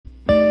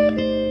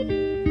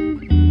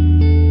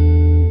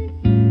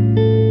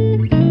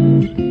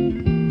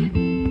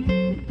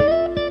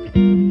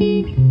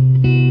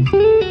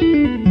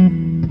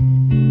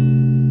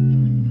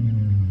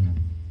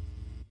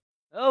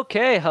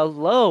Okay,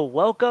 hello.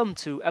 Welcome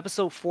to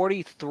episode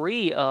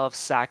 43 of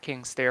Sack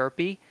Kings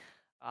Therapy.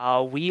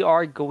 We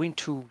are going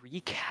to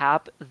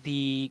recap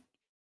the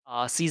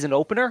season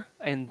opener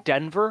in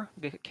Denver,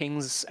 the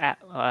Kings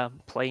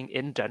playing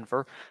in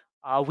Denver.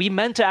 We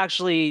meant to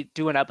actually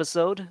do an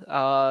episode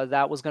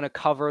that was going to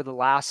cover the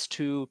last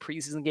two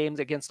preseason games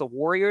against the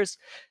Warriors,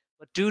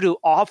 but due to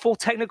awful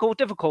technical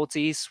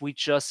difficulties,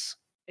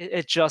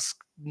 it just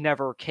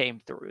never came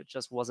through. It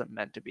just wasn't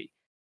meant to be.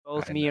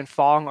 Both I me know. and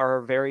Fong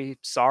are very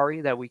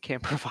sorry that we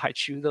can't provide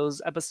you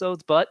those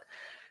episodes, but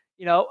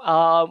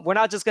we're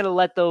not just gonna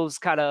let those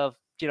kind of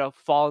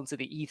fall into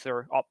the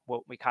ether. Oh,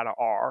 well, we kind of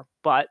are,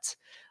 but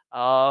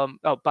oh,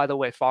 by the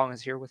way, Fong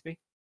is here with me,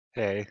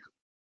 Hey,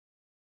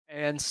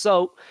 and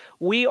so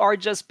we are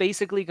just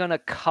basically gonna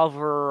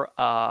cover.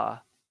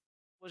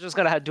 We're just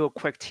gonna do a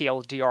quick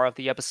TLDR of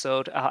the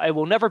episode. It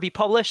will never be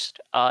published.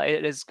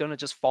 It is gonna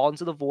just fall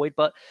into the void.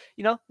 But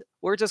you know,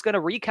 we're just gonna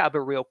recap it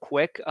real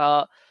quick.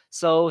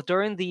 So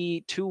during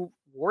the two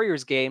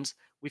Warriors games,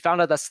 we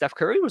found out that Steph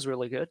Curry was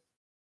really good,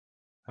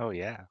 oh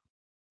yeah,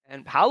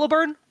 and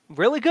Halliburton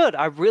really good.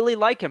 I really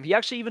like him. He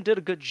actually even did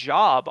a good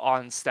job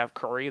on Steph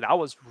Curry. That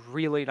was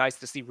really nice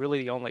to see.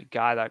 Really, the only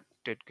guy that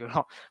did good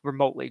on,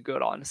 remotely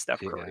good on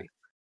Steph yeah. Curry.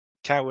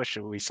 Kinda wish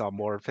we saw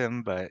more of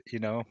him, but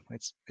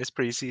it's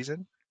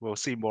preseason. We'll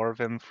see more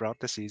of him throughout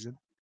the season.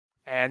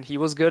 And he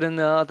was good in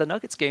the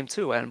Nuggets game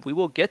too, and we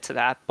will get to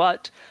that.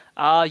 But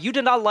you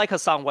did not like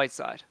Hassan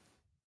Whiteside,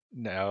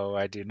 No,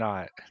 I do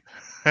not.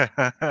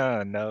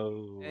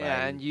 No, I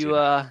and do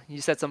not.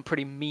 you said some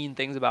pretty mean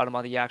things about him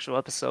on the actual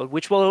episode,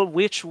 which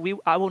we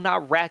I will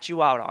not rat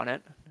you out on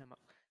it.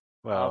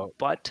 Well,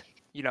 But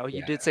you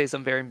yeah, did say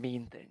some very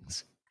mean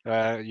things.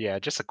 yeah.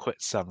 Just a quick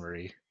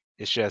summary.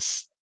 It's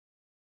just,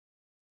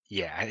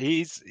 yeah,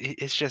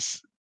 it's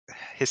just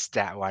his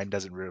stat line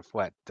doesn't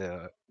reflect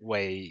the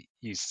way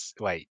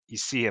like you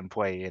see him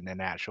play in an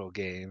actual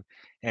game,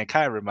 and it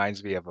kind of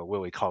reminds me of a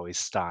Willie Cauley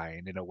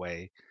Stein in a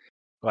way.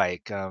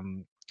 Like,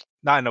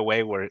 not in a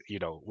way where,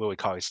 Willie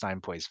Cauley-Stein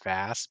plays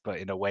fast, but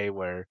in a way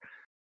where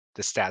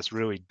the stats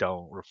really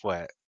don't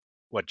reflect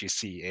what you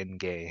see in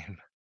game.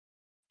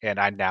 And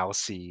I now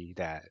see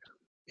that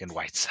in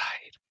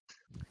Whiteside.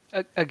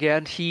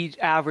 Again, he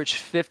averaged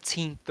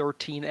 15,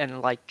 13,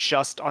 and like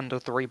just under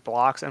 3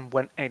 blocks, and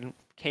went and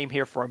came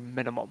here for a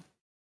minimum.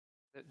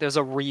 There's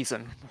a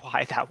reason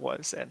why that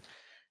was, and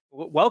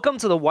welcome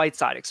to the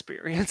Whiteside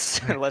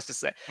experience. Let's just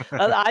say,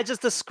 I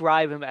just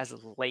describe him as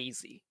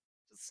lazy,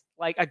 just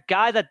like a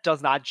guy that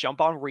does not jump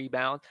on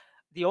rebound.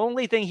 The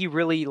only thing he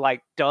really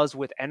like does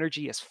with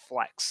energy is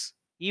flex.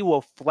 He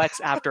will flex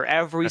after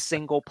every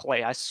single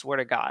play. I swear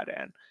to God,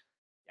 and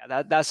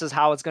yeah, that's just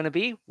how it's gonna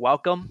be.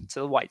 Welcome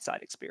to the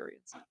Whiteside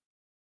experience.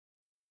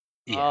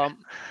 Yeah. Um,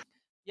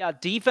 yeah,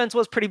 defense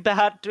was pretty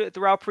bad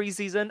throughout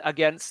preseason.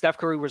 Again, Steph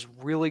Curry was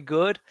really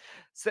good.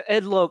 So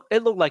it looked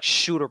like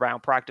shoot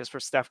around practice for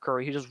Steph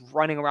Curry. He just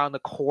running around the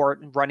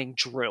court and running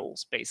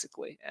drills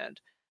basically. And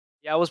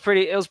yeah, it was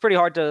pretty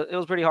hard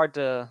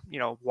to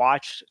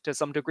watch to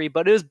some degree,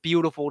 but it is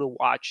beautiful to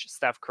watch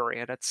Steph Curry.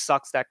 And it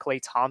sucks that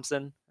Klay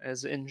Thompson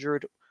is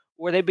injured,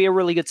 or they'd be a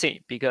really good team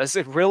because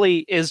it really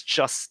is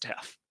just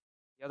Steph.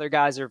 The other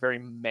guys are very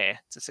meh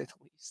to say the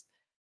least.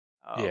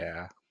 Um,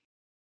 Yeah.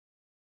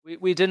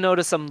 we did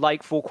notice some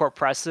light full court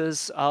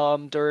presses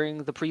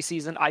during the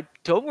preseason. I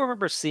don't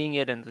remember seeing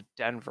it in the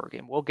Denver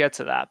game. We'll get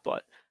to that,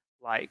 but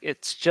like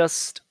it's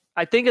just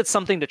I think it's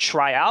something to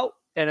try out,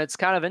 and it's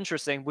kind of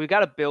interesting. We got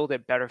to build a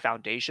better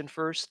foundation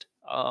first.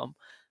 You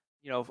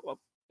know,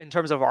 in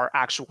terms of our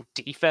actual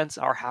defense,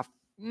 our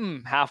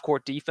half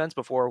court defense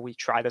before we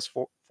try this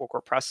full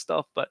court press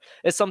stuff. But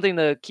it's something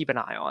to keep an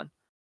eye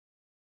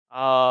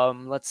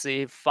on. Let's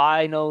see.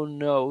 Final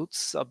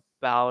notes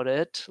about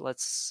it.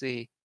 Let's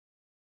see.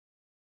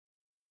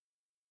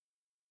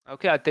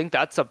 Okay, I think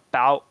that's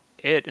about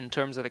it in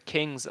terms of the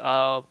Kings.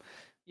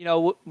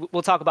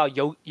 We'll talk about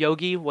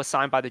Yogi was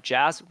signed by the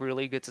Jazz.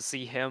 Really good to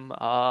see him.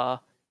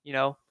 You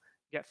know,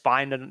 get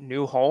find a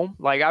new home.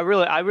 Like I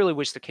really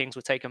wish the Kings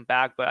would take him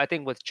back, but I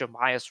think with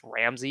Jamias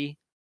Ramsey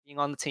being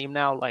on the team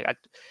now, like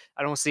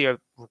I don't see a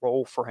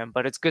role for him.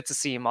 But it's good to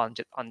see him on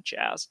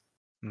Jazz.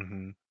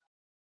 Hmm.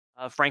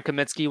 Frank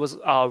Kaminsky was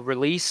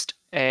released,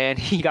 and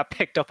he got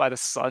picked up by the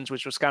Suns,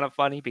 which was kind of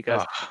funny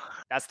because Oh,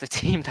 that's the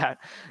team that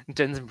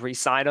didn't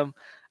re-sign him.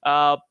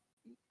 Uh,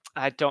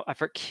 I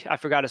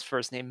forgot his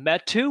first name.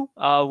 Metu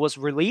was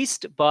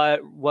released,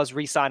 but was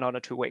re-signed on a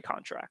two-way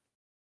contract.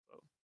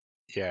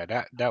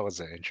 yeah, that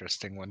was an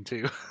interesting one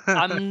too.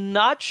 I'm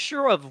not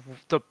sure of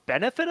the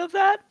benefit of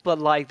that, but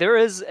like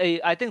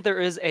I think there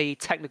is a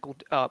technical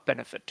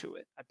benefit to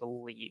it. I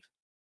believe.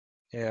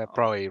 Yeah, Um,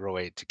 probably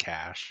relate to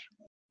cash.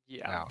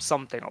 yeah, Um,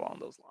 something along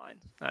those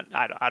lines.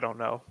 I don't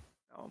know.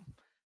 Um,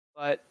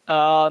 But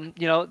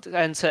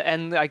and to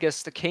end, I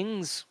guess the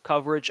Kings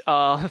coverage,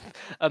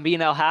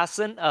 Amin Al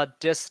Hassan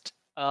dissed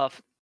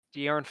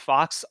De'Aaron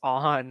Fox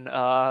on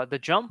the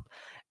jump,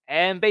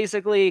 and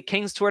basically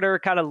Kings Twitter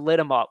kind of lit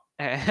him up,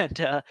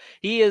 and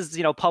he is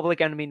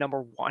public enemy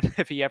number one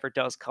if he ever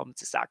does come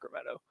to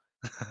Sacramento.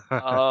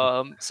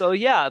 So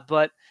yeah,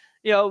 but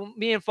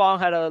me and Fong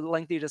had a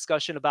lengthy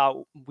discussion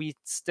about we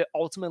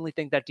ultimately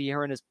think that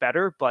De'Aaron is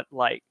better, but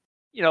like,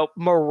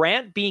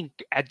 Morant being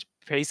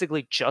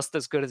basically just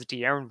as good as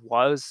De'Aaron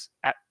was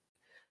at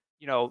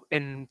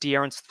in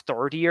De'Aaron's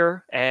third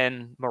year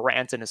and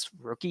Morant in his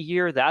rookie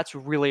year, that's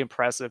really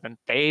impressive, and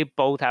they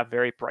both have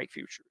very bright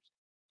futures.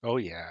 Oh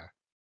yeah.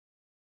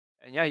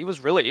 And yeah, he was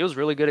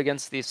really good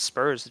against these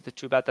Spurs. It's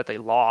too bad that they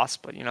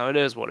lost, but it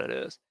is what it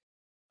is.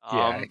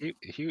 Yeah, Um,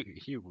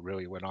 he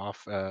really went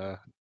off.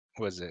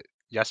 Was it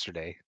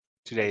yesterday?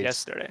 Today's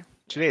Yesterday. Yeah.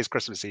 today's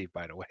Christmas Eve,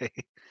 by the way.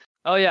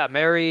 Oh yeah,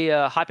 merry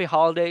happy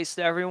holidays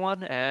to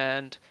everyone,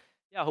 and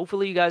yeah,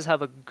 hopefully you guys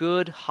have a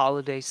good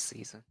holiday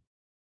season.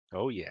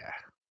 Oh yeah.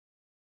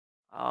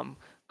 Um,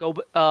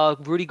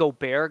 Rudy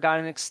Gobert got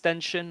an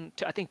extension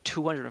to, I think,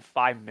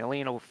 205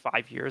 million over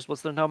 5 years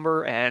was the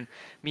number, and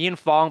me and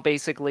Fong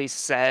basically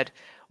said,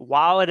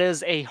 while it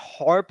is a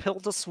hard pill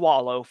to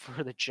swallow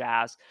for the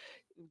Jazz,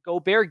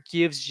 Gobert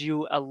gives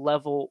you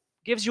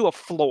a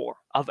floor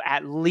of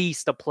at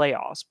least the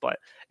playoffs, but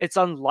it's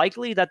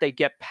unlikely that they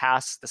get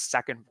past the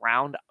second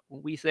round,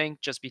 we think,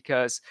 just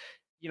because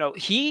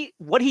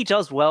what he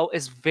does well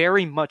is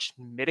very much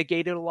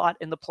mitigated a lot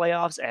in the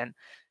playoffs, and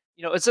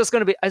it's just going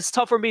to be it's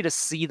tough for me to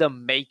see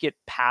them make it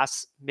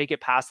past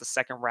the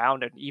second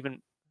round, and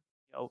even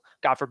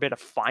God forbid a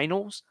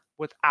finals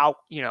without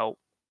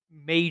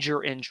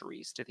major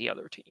injuries to the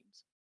other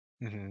teams.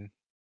 Hmm.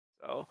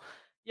 So,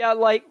 yeah,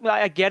 like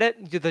I get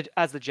it.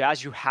 As the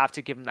Jazz, you have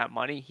to give him that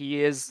money.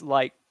 He is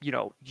like,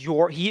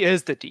 he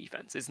is the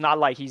defense. It's not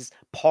like he's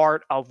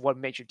part of what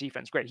makes your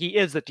defense great. He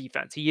is the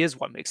defense. He is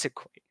what makes it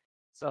great.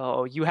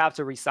 So you have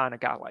to resign a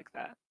guy like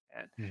that.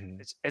 And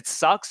Hmm. it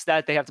sucks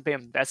that they have to pay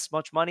him this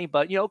much money,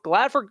 but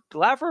glad for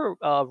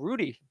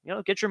Rudy.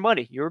 Get your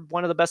money. You're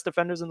one of the best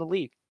defenders in the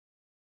league.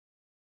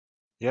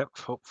 Yep.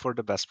 Hope for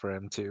the best for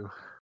him too.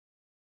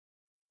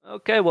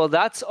 Okay, well,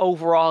 that's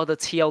overall the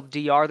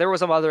TLDR. There were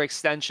some other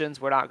extensions.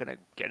 We're not going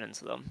to get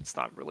into them. It's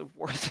not really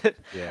worth it.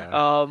 Yeah.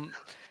 Um,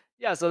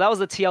 yeah, so that was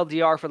the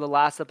TLDR for the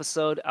last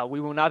episode. We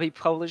will not be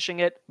publishing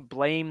it.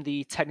 Blame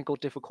the technical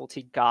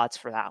difficulty gods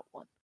for that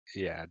one.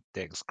 Yeah.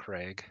 Thanks,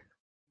 Craig.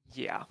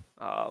 Yeah.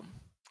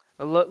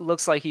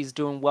 Looks like he's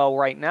doing well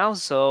right now,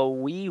 so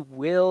we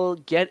will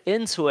get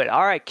into it.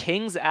 All right,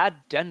 Kings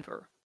at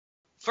Denver.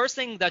 First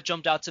thing that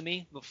jumped out to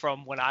me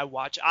from when I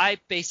watched, I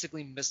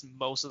basically missed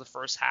most of the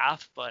first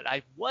half, but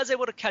I was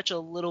able to catch a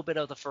little bit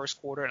of the first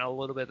quarter and a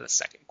little bit of the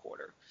second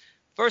quarter.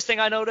 First thing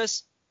I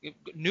noticed,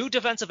 new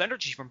defensive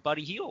energy from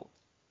Buddy Hield.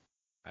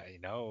 I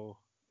know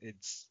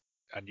it's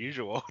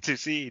unusual to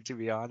see, to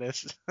be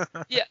honest.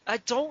 Yeah, I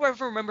don't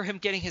ever remember him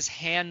getting his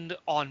hand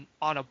on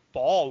a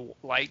ball,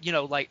 like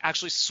like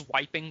actually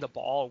swiping the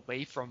ball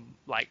away from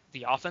like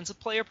the offensive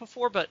player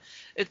before. But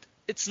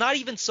it's not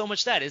even so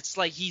much that it's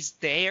like he's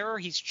there,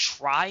 he's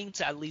trying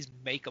to at least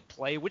make a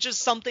play, which is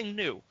something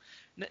new.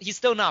 He's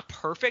still not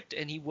perfect,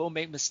 and he will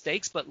make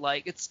mistakes, but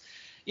like it's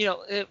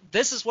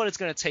this is what it's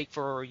going to take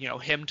for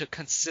him to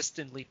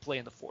consistently play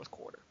in the fourth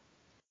quarter.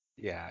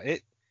 Yeah.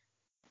 It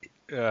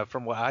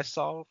from what I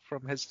saw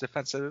from his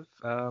defensive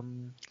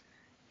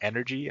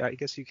energy, I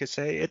guess you could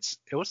say, it's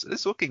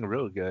looking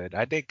real good.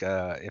 I think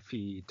if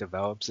he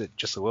develops it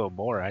just a little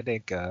more, I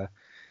think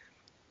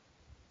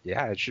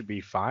yeah, it should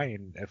be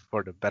fine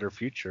for the better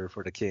future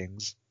for the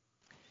Kings.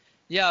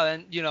 Yeah,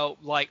 and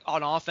like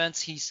on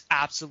offense, he's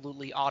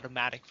absolutely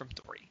automatic from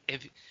three.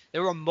 If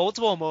there were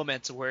multiple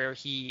moments where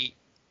he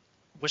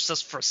was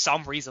just for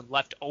some reason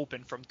left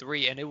open from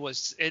three, and it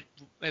was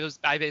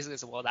I basically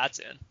said, well, that's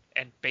in,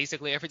 and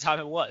basically every time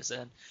it was,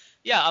 and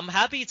yeah, I'm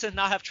happy to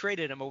not have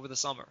traded him over the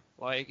summer.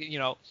 Like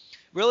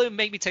really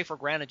make me take for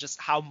granted just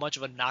how much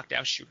of a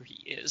knockdown shooter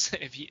he is.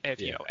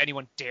 If Yeah.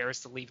 anyone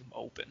dares to leave him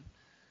open.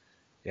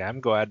 Yeah,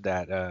 I'm glad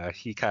that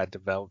he kind of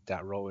developed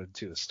that role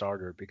into a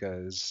starter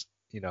because,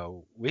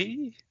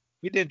 we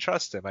didn't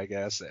trust him, I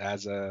guess,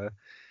 as a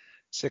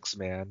six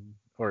man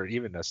or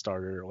even a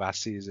starter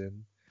last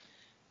season.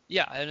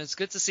 Yeah, and it's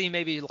good to see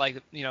maybe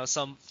like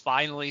some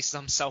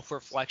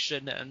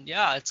self-reflection, and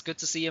yeah, it's good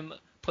to see him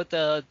put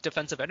the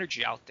defensive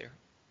energy out there.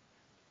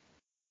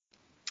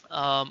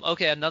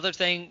 Okay, another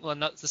thing, well,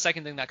 the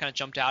second thing that kind of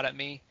jumped out at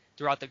me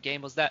throughout the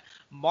game was that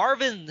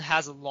Marvin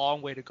has a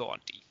long way to go on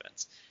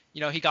defense.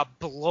 He got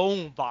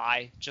blown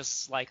by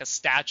just like a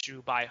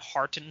statue by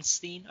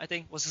Hartenstein, I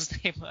think was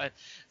his name,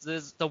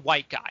 the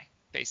white guy,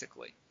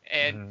 basically.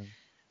 And Hmm.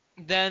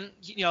 then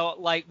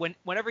like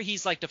whenever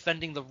he's like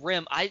defending the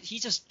rim, he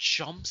just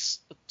jumps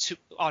to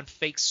on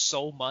fakes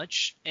so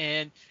much,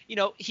 and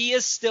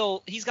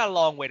he's got a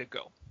long way to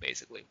go.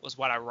 Basically, was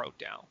what I wrote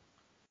down.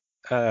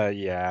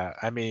 Yeah,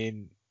 I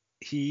mean,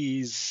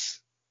 he's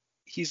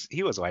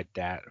he was like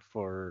that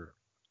for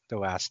the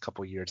last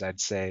couple years,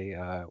 I'd say,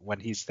 when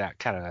he's that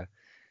kind of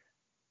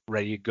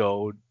ready to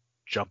go,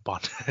 jump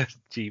on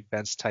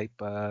defense type,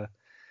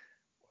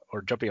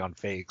 or jumping on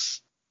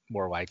fakes,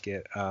 more like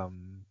it.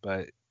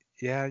 But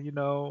yeah,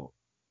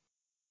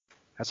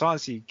 as long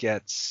as he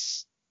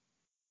gets,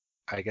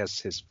 I guess,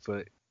 his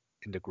foot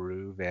in the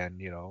groove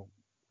and,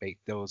 make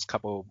those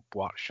couple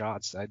block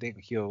shots, I think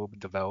he'll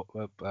develop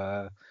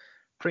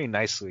pretty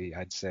nicely,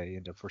 I'd say,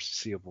 in the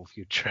foreseeable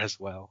future as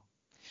well.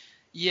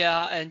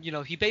 Yeah, and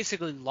he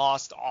basically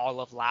lost all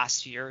of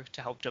last year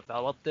to help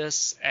develop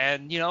this,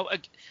 and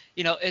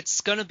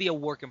it's gonna be a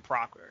work in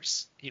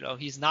progress.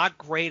 He's not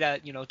great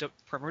at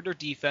perimeter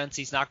defense.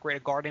 He's not great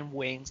at guarding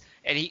wings,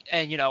 and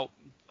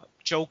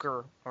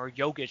Joker or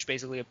Jokic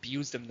basically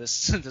abused him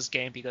this this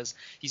game because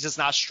he's just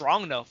not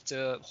strong enough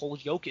to hold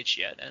Jokic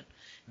yet. And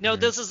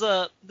this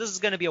is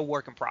gonna be a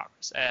work in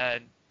progress,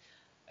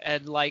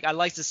 and like I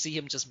like to see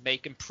him just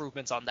make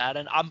improvements on that,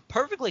 and I'm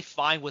perfectly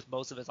fine with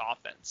most of his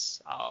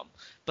offense.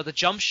 But the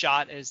jump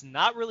shot is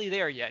not really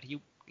there yet. He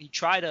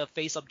tried a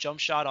face-up jump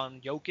shot on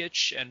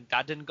Jokic, and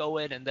that didn't go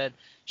in, and then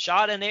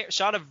shot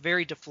a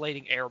very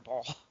deflating air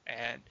ball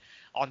and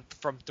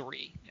from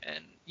three.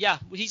 And yeah,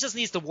 he just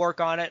needs to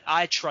work on it.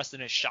 I trust in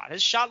his shot.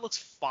 His shot looks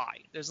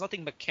fine. There's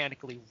nothing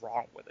mechanically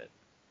wrong with it.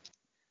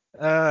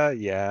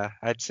 Yeah,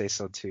 I'd say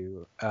so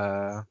too.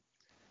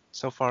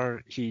 So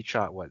far he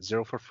shot what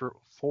 0 for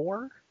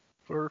 4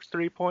 for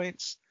 3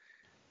 points.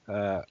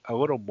 A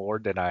little more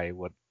than I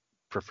would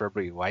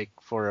preferably like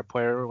for a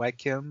player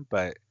like him,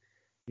 but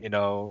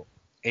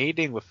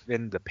aiding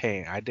within the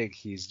paint, I think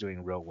he's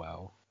doing real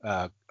well.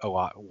 A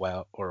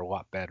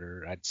lot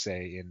better, I'd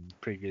say, in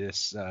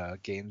previous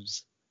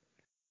games.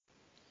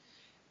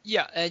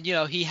 Yeah, and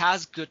he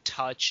has good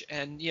touch,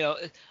 and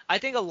I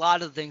think a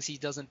lot of the things he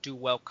doesn't do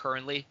well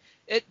currently,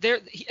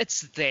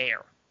 it's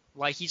there.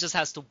 Like he just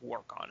has to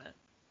work on it,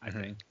 I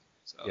hmm think.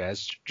 So Yeah,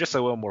 it's just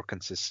a little more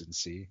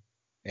consistency,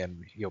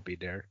 and he'll be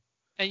there.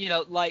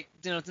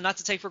 and not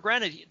to take for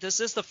granted, this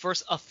is the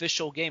first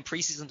official game.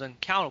 Preseason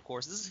doesn't count, of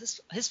course. This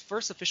is his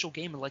first official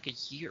game in like a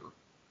year.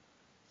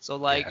 So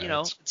like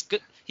Yeah, it's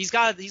good. He's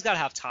got to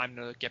have time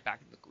to get back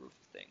in the groove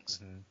of things.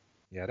 mhm.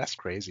 Yeah, that's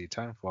crazy.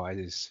 Time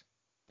flies.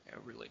 It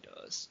really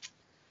does.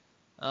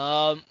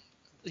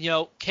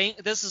 King.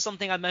 This is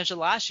something I mentioned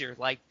last year.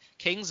 Like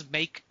Kings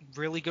make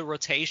really good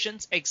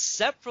rotations,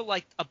 except for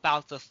like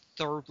about the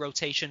third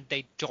rotation,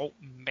 they don't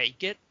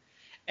make it.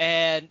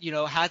 And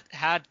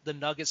had the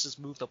Nuggets just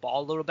moved the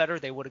ball a little better,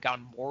 they would have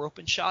gotten more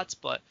open shots.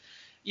 But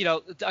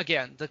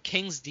again, the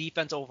Kings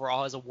defense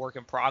overall is a work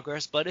in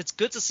progress. But it's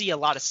good to see a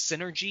lot of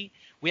synergy.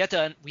 We had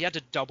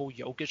to double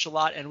Jokic a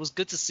lot, and it was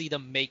good to see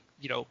them make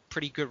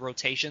pretty good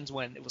rotations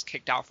when it was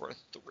kicked out for a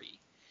three.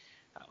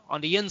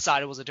 On the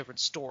inside, it was a different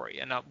story,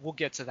 and we'll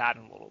get to that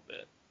in a little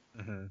bit.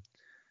 hmm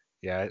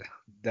Yeah,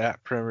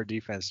 that perimeter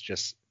defense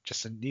just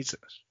needs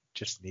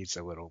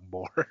a little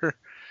more.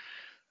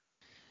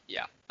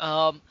 Yeah.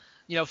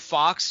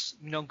 Fox,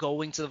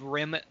 going to the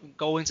rim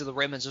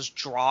and just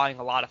drawing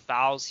a lot of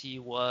fouls. He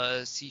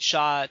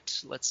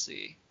shot, let's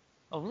see.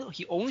 Oh, no,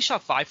 he only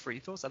shot 5 free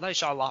throws. I thought he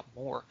shot a lot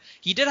more.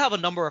 He did have a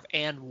number of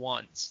and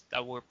ones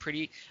that were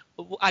pretty.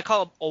 I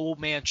call them old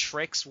man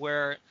tricks,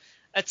 where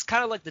it's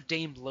kind of like the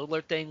Dame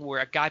Lillard thing,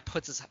 where a guy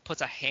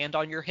puts a hand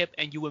on your hip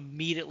and you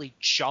immediately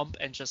jump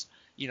and just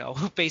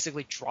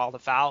basically draw the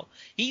foul.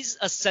 He's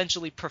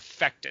essentially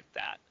perfected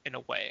that in a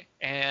way,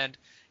 and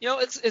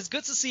it's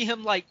good to see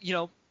him like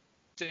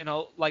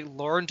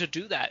learn to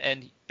do that.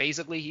 And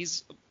basically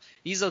he's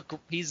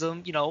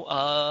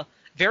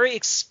very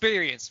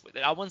experienced with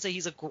it. I wouldn't say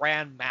he's a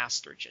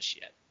grandmaster just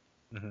yet.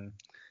 hmm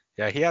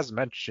Yeah, he has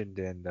mentioned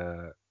in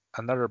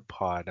another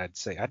pod, I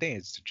think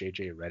it's the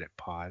JJ Reddit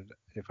pod,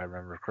 if I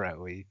remember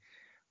correctly,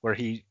 where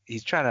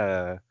he's trying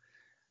to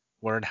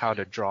learn how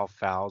to draw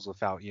fouls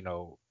without,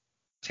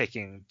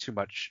 taking too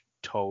much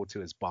toll to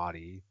his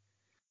body.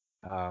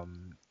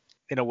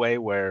 In a way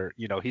where,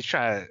 he's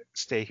trying to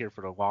stay here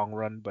for the long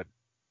run, but,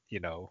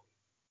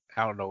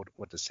 I don't know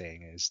what the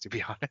saying is, to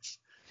be honest.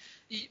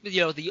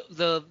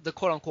 The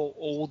quote unquote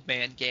old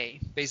man game,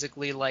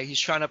 basically, like he's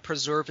trying to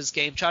preserve his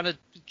game, trying to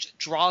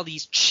draw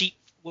these cheap,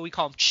 what we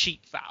call them,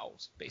 cheap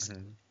fouls,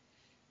 basically. hmm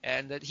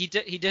And that he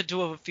did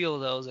do a few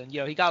of those, and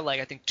he got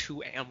like I think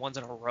 2 and 1s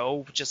in a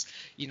row, just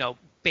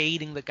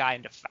baiting the guy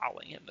into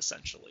fouling him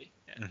essentially.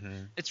 And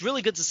hmm it's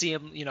really good to see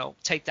him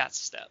take that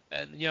step,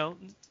 and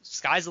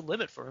sky's the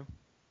limit for him.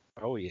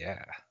 Oh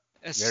yeah,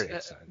 very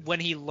excited. When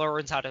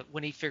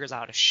he figures out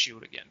how to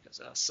shoot again,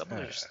 because some of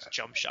Uh, his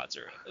jump shots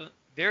are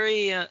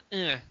very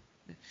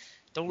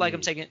don't like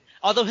him ye- taking.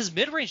 Although his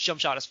mid-range jump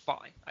shot is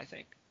fine, I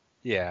think.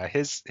 yeah,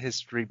 his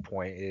 3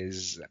 point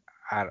is,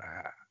 I,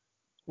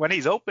 when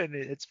he's open,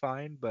 it's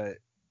fine, but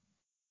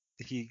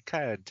he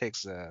kind of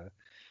takes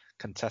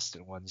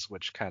contested ones,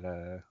 which kind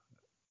of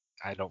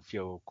I don't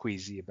feel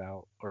queasy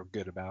about or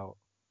good about.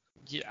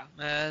 Yeah,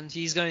 and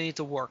he's gonna need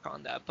to work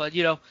on that. But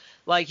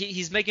like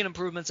he's making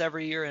improvements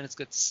every year, and it's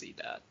good to see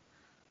that.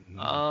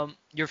 Mhm.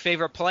 Your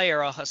favorite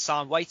player,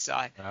 Hassan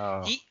Whiteside,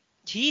 Oh,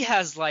 he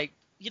has like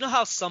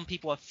how some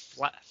people have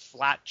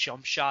flat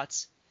jump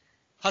shots.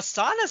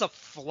 Hassan has a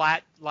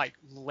flat like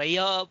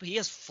layup. He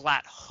has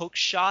flat hook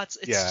shots.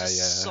 It's yeah, just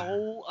yeah.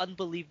 so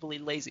unbelievably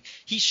lazy.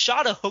 He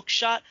shot a hook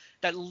shot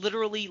that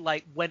literally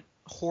like went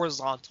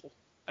horizontal.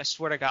 I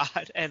swear to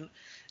God, and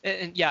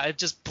yeah, it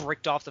just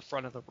bricked off the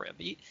front of the rim.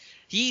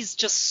 He's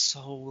just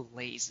so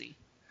lazy.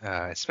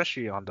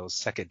 especially on those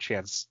second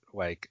chance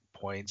like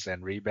points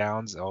and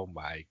rebounds. Oh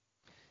my Yeah,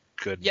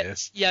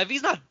 goodness. yeah. If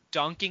he's not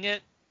dunking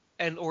it,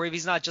 or if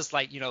he's not just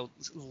like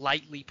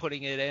lightly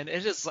putting it in,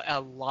 it's just a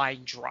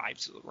line drive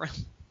to the rim.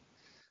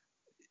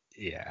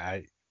 Yeah,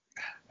 I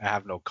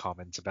have no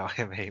comments about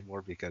him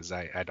anymore because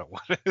I don't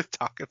want to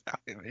talk about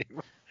him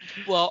anymore.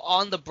 Well,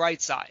 on the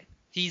bright side,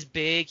 he's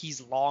big,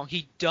 he's long,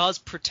 he does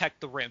protect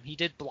the rim. He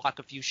did block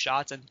a few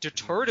shots and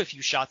deterred a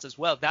few shots as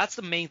well. That's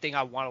the main thing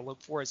I want to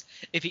look for is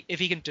if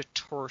he can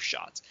deter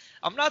shots.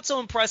 I'm not so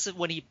impressive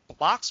when he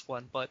blocks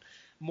one, but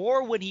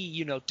more when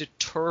he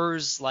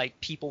deters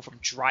like people from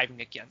driving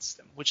against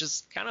him, which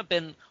has kind of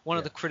been one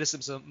of Yeah. the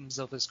criticisms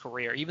of his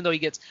career. Even though he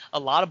gets a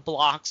lot of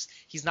blocks,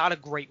 he's not a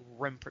great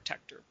rim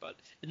protector. But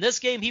in this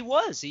game, he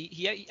was.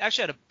 He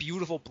actually had a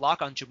beautiful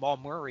block on Jamal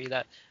Murray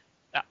that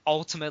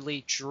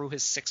ultimately drew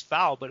his sixth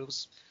foul. But it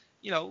was,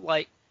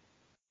 like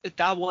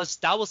that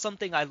was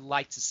something I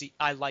like to see.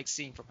 I like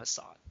seeing from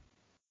Hassan.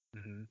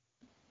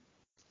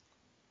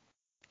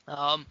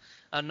 Hmm.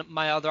 And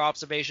my other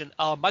observation,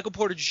 Michael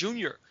Porter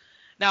Jr.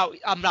 Now,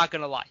 I'm not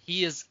gonna lie,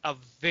 he is a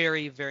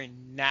very, very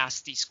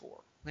nasty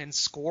scorer. And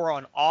score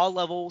on all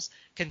levels,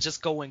 can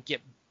just go and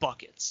get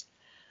buckets.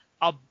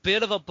 A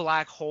bit of a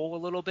black hole, a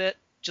little bit,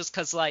 just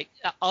because like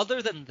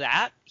other than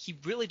that, he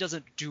really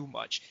doesn't do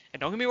much.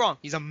 And don't get me wrong,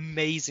 he's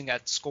amazing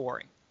at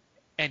scoring,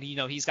 and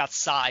he's got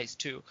size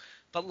too.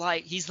 But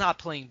like he's not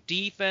playing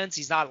defense.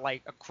 He's not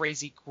like a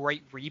crazy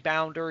great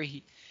rebounder.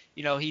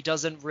 He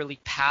doesn't really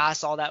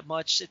pass all that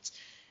much. It's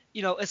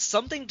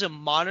something to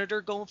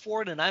monitor going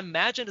forward, and I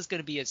imagine it's going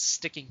to be a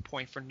sticking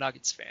point for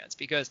Nuggets fans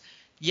because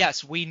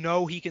yes, we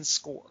know he can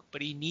score,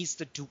 but he needs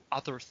to do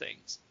other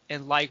things.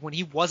 And like when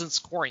he wasn't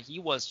scoring, he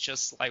was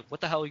just like, "What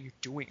the hell are you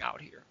doing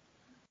out here?"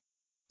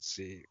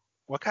 See,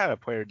 what kind of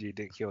player do you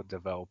think he'll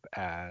develop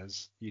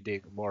as? You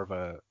think more of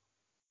a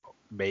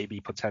maybe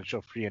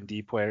potential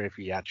 3-and-D player if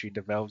he actually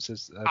develops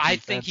his defense? I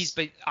think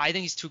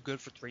he's too good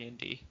for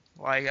 3-and-D.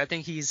 Like I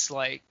think he's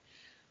like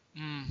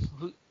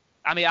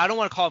I mean, I don't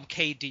want to call him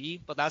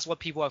KD, but that's what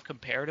people have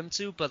compared him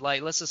to. But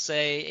like, let's just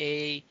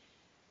say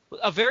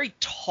a very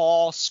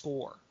tall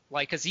scorer,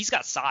 like, cause he's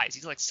got size.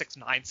 He's like 6'9",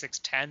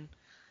 6'10",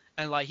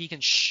 and like he can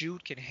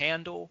shoot, can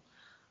handle.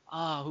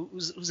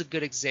 Who's a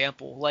good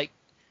example? Like,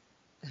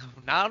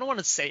 now I don't want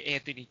to say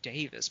Anthony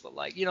Davis, but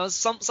like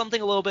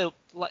something a little bit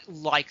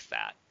like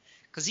that,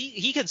 cause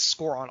he can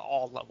score on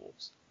all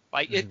levels.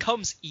 Like it Hmm.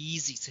 comes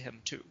easy to him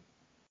too.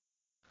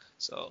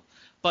 So,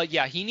 but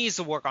yeah, he needs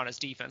to work on his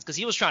defense because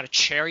he was trying to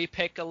cherry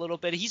pick a little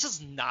bit. He's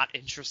just not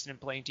interested in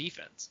playing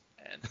defense,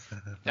 and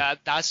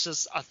that's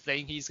just a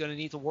thing he's going to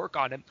need to work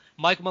on. And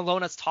Mike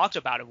Malone has talked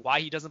about it,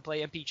 why he doesn't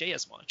play MPJ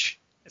as much.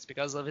 It's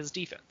because of his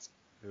defense.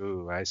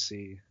 Ooh, I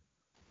see.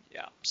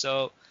 Yeah,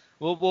 so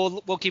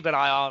we'll keep an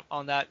eye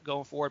on that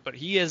going forward. But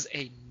he is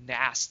a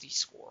nasty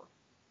scorer.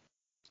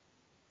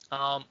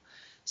 Um,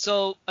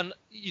 so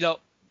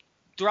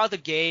throughout the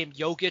game,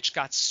 Jokic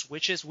got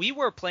switches. We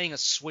were playing a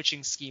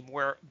switching scheme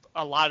where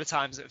a lot of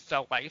times it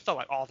felt like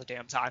all the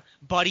damn time.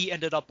 Buddy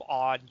ended up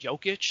on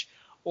Jokic,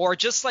 or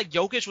just like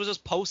Jokic was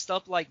just post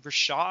up like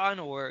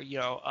Rashawn or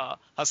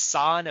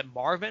Hassan and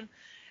Marvin,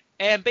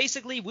 and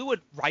basically we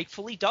would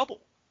rightfully double.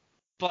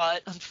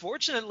 But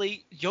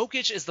unfortunately,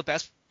 Jokic is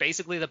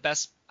basically the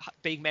best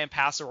big man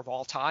passer of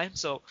all time.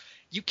 So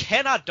you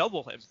cannot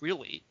double him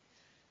really.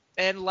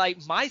 And like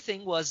my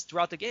thing was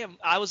throughout the game,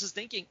 I was just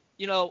thinking,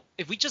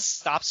 if we just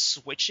stop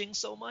switching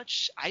so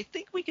much, I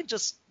think we can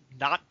just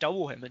not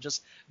double him and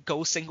just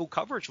go single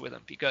coverage with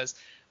him because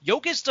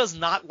Jokic does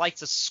not like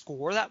to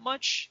score that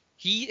much.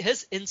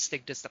 His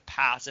instinct is to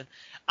pass, and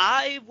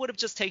I would have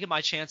just taken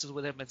my chances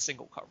with him in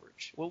single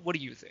coverage. What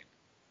do you think?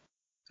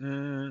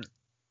 Mm,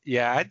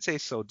 yeah, I'd say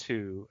so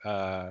too.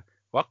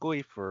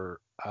 Luckily for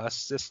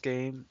us this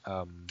game,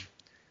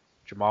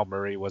 Jamal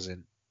Murray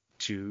wasn't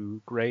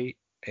too great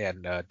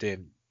and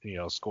didn't,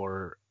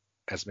 score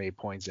as many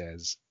points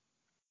as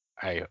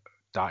I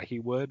thought he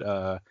would.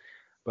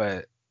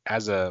 But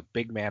as a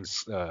big man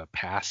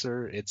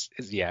passer, it's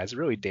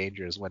really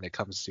dangerous when it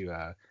comes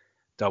to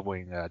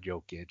doubling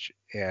Jokic.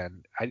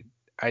 And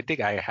I think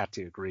I have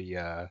to agree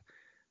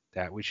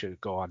that we should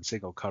go on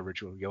single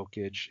coverage with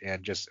Jokic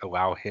and just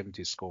allow him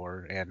to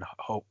score and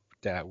hope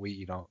that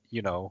we,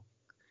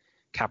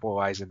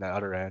 capitalize in the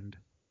other end.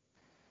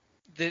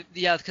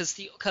 Yeah,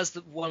 because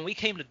when we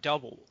came to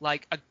double,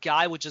 like a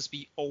guy would just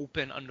be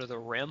open under the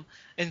rim.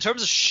 In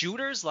terms of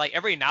shooters, like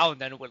every now and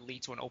then it would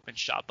lead to an open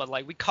shot, but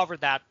like we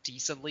covered that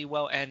decently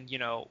well, and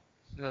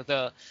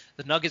the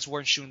Nuggets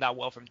weren't shooting that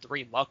well from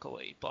three,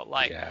 luckily. But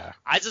like Yeah,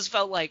 I just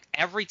felt like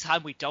every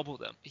time we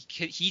doubled him,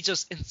 he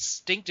just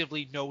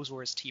instinctively knows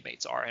where his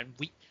teammates are, and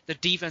the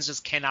defense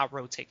just cannot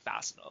rotate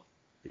fast enough.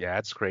 yeah,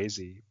 it's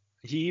crazy.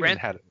 He even Grant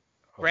had,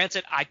 oh,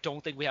 Granted, I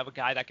don't think we have a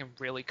guy that can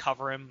really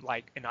cover him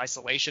like in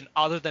isolation,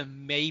 other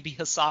than maybe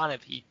Hassan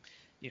if he,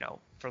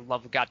 for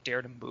love of God,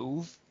 dare to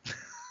move.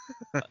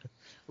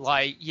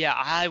 Like, yeah,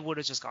 I would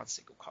have just gone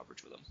single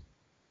coverage with him.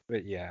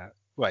 but yeah,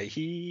 like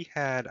he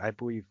had, I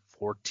believe,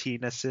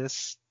 14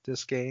 assists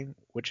this game,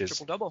 which is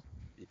Triple double.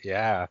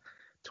 yeah,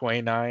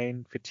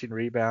 29, 15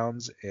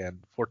 rebounds, and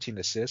 14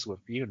 assists with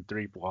even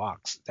 3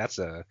 blocks. That's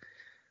a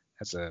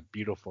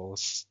beautiful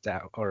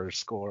stat or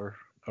score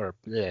or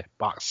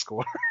box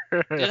score,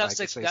 Did if have I could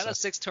six say that so. has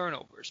 6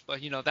 turnovers, but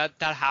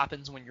that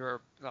happens when you're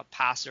a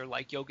passer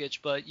like Jokic.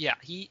 But yeah,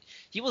 he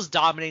was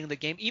dominating the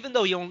game, even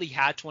though he only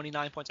had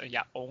 29 points. Or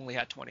yeah, only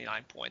had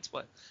 29 points,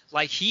 but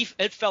like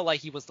it felt like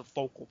he was the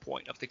focal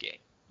point of the game.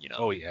 You know?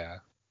 Oh yeah,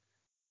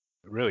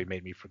 it really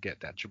made me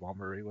forget that Jamal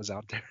Murray was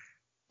out there.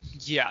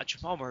 Yeah,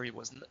 Jamal Murray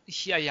was.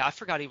 Yeah, I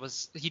forgot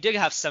he did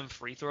have 7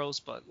 free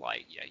throws, but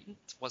like yeah, he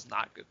was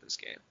not good this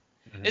game.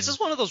 It's Hmm. just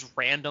one of those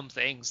random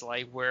things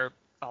like where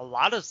a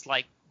lot of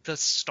like the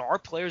star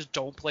players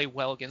don't play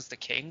well against the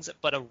Kings,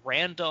 but a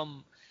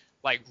random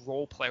like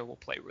role player will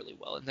play really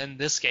well. And then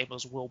this game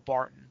was Will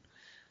Barton.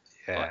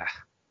 But Yeah.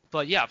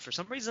 but yeah, for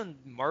some reason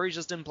Murray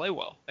just didn't play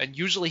well. And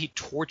usually he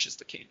torches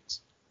the Kings.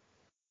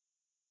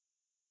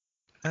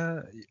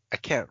 Uh, I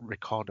can't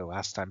recall the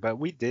last time, but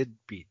we did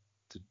beat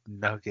the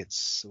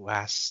Nuggets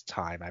last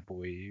time, I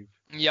believe.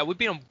 Yeah, we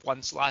beat him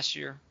once last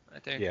year, I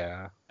think,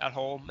 Yeah. at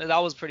home. And that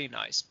was pretty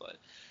nice, but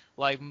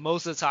like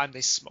most of the time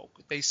they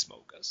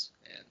smoke us.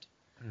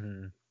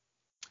 And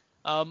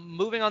Hmm.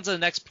 moving on to the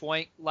next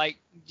point, like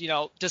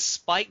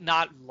despite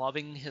not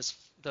loving his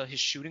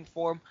shooting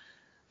form,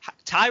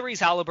 Tyrese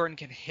Halliburton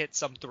can hit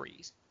some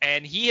threes,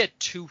 and he hit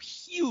 2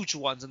 huge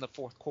ones in the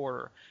fourth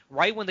quarter.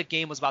 Right when the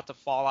game was about to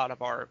fall out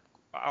of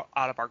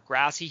our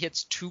grasp, he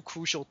hits 2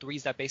 crucial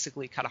threes that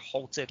basically kind of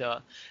halted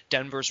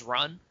Denver's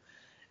run.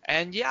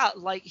 And yeah,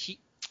 like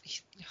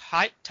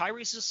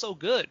Tyrese is so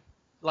good.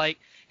 Like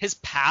his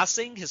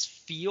passing, his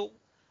feel,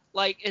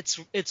 like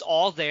it's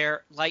all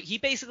there. Like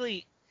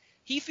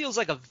he feels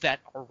like a vet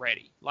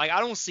already. Like I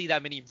don't see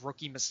that many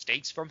rookie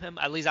mistakes from him.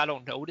 At least I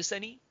don't notice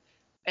any.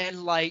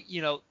 And like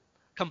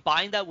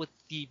combine that with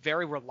the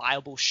very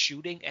reliable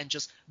shooting and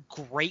just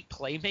great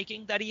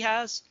playmaking that he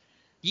has.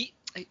 He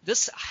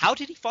this How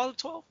did he fall to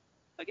 12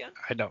 again?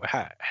 I know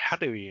how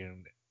do we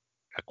even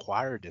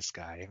acquire this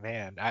guy?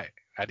 Man, I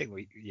think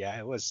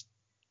it was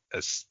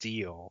a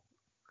steal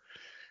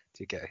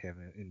to get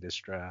him in this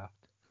draft.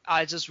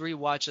 I just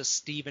rewatched a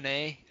Stephen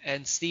A.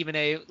 and Stephen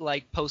A.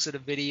 like posted a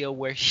video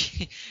where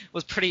he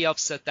was pretty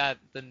upset that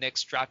the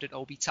Knicks drafted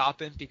Obi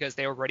Toppin because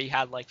they already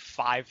had like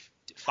five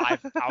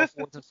power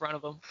forwards in front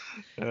of him,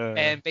 Uh,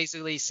 and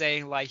basically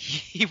saying like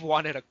he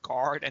wanted a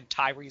guard and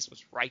Tyrese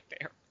was right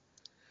there.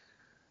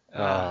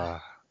 Uh, uh,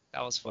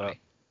 that was well, funny.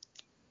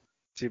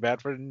 too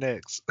bad for the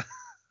Knicks.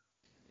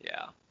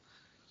 Yeah.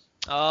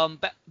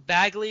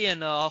 Bagley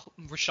and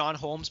Rashawn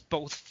Holmes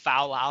both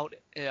foul out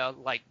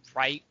like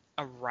right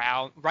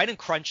in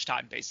crunch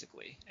time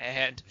basically,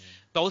 and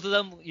both of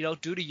them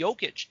due to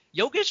Jokic.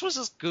 Jokic was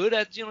just good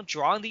at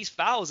drawing these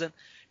fouls, and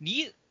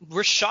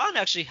Rashawn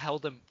actually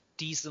held them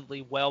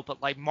decently well,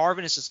 but like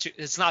Marvin is just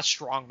it's not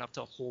strong enough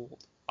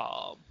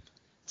um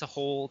to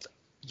hold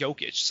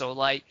Jokic. So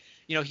like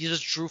he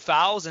just drew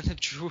fouls and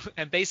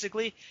and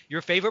basically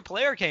your favorite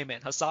player came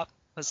in, Hassan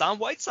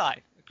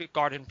Whiteside,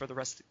 guarded him for the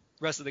rest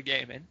of the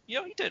game, and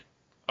he did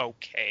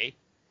okay.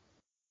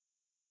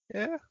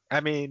 Yeah, I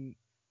mean,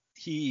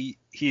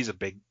 he's a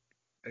big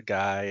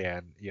guy,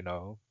 and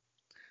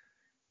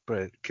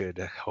but could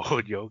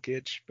hold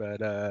Jokic. But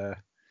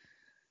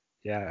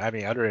yeah, I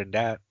mean, other than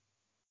that,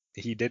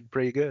 he did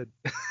pretty good.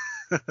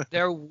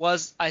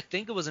 I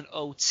think it was an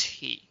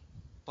OT,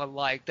 but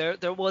like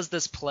there was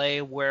this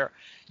play where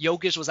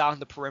Jokic was out in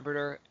the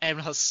perimeter and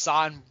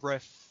Hassan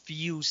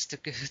refused to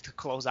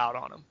close out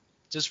on him,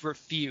 just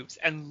refused.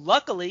 And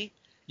luckily,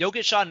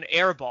 Jokic shot an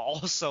air ball,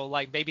 so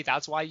like maybe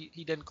that's why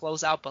he didn't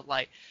close out. But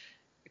like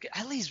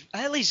at least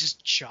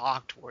just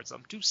jog towards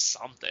him, do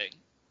something.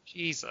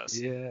 Jesus.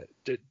 Yeah,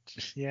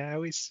 yeah, at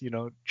least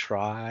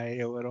try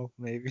a little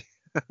maybe.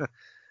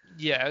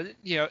 Yeah,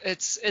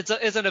 it's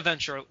an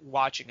adventure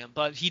watching him,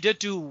 but he did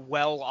do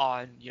well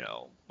on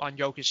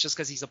Jokic just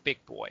because he's a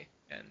big boy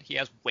and he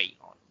has weight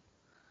on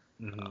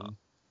him. Hmm.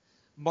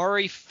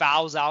 Murray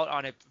fouls out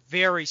on a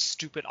very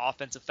stupid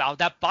offensive foul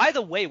that, by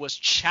the way, was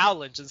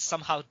challenged and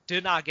somehow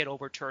did not get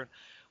overturned.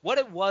 What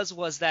it was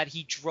that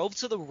he drove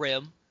to the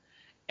rim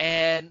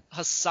and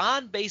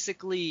Hassan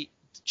basically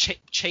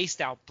chased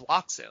down,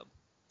 blocks him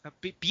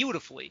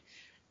beautifully.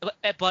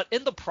 But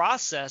in the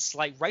process,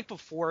 like right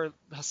before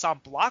Hassan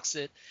blocks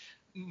it,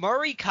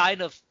 Murray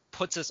kind of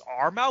puts his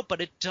arm out,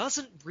 but it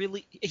doesn't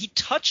really. He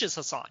touches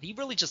Hassan. He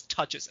really just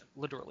touches him,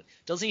 literally.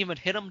 Doesn't even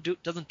hit him.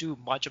 Doesn't do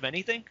much of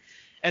anything,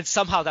 and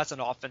somehow that's an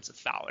offensive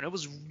foul, and it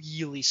was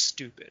really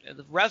stupid. And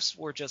the refs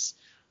were just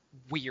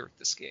weird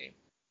this game.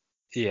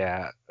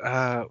 Yeah.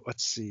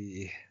 Let's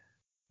see.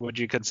 Would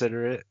you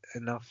consider it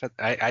enough?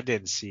 I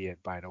didn't see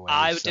it, by the way.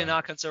 I did So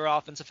not consider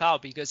offensive foul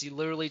because he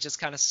literally just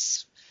kind of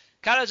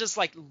just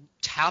like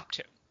tapped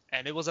him,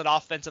 and it was an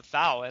offensive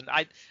foul. And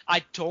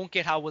I don't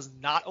get how it was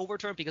not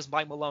overturned because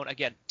Mike Malone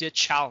again did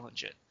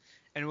challenge it,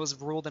 and it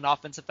was ruled an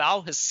offensive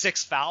foul, his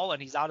sixth foul,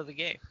 and he's out of the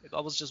game.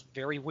 That was just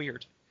very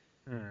weird.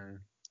 hmm.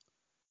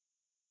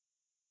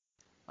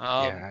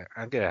 Um, Yeah,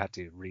 I'm gonna have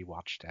to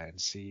rewatch that and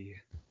see.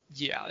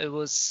 yeah, it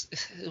was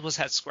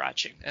head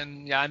scratching,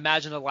 and yeah, I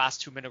imagine the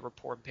last 2 minute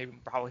report maybe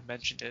probably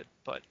mentioned it,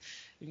 but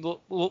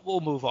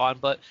we'll move on.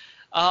 But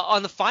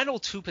on the final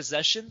two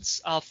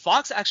possessions,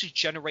 Fox actually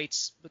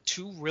generates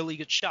two really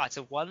good shots.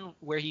 And one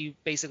where he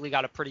basically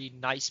got a pretty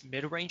nice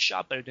mid-range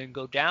shot, but it didn't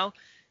go down,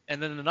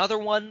 and then another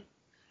one.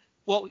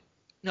 Well,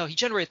 no, he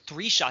generated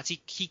three shots.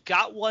 He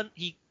got one.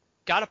 He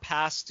got a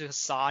pass to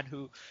Hassan,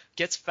 who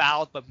gets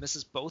fouled but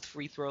misses both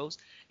free throws,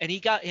 and he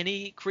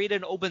created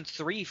an open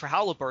three for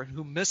Halliburton,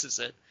 who misses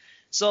it.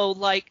 So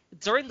like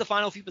during the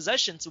final few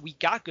possessions, we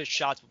got good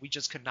shots, but we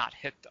just could not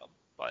hit them.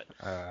 But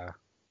Uh,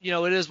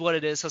 it is what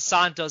it is.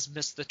 Hassan does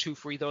miss the two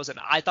free throws, and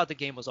I thought the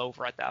game was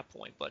over at that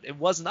point, but it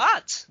was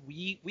not.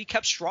 We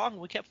kept strong.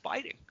 We kept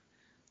fighting.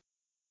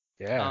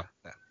 Uh, yeah,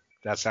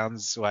 that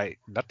sounds like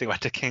nothing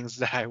like the Kings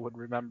that I would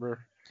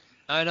remember.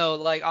 I know,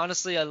 like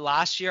honestly,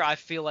 last year I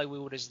feel like we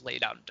would have just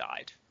laid out and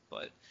died.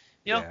 But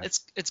Yeah,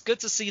 it's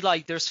good to see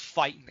like there's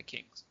fight in the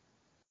Kings.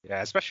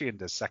 yeah, especially in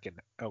the second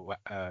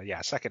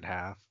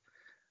half.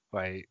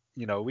 Like,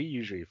 we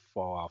usually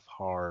fall off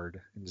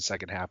hard in the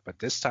second half, but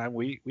this time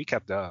we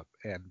kept up,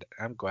 and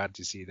I'm glad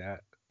to see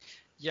that.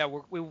 Yeah,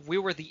 we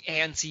were the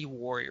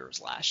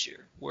anti-Warriors last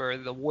year, where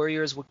the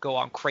Warriors would go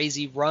on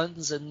crazy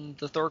runs in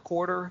the third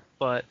quarter,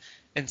 but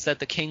instead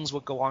the Kings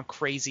would go on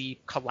crazy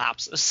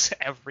collapses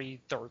every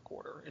third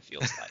quarter. It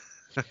feels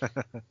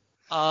like.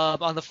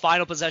 On the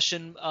final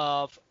possession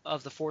of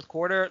the fourth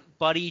quarter,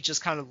 Buddy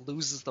just kind of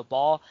loses the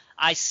ball.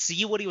 I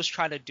see what he was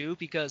trying to do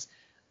because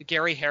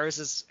Gary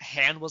Harris's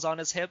hand was on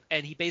his hip,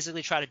 and he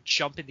basically tried to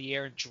jump in the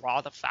air and draw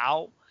the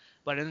foul,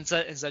 but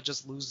instead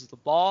just loses the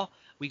ball.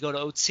 We go to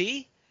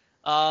OT.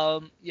 Yeah,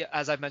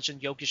 as I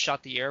mentioned, Jokic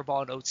shot the air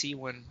ball in OT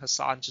when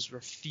Hassan just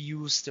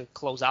refused to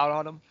close out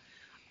on him.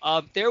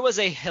 There was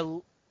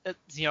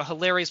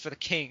hilarious for the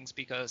Kings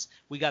because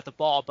we got the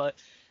ball, but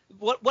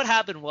what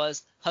happened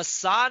was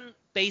Hassan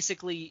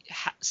basically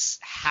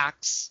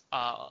hacks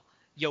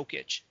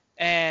Jokic,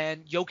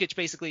 and Jokic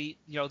basically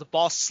the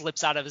ball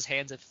slips out of his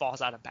hands and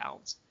falls out of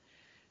bounds.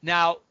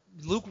 Now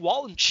Luke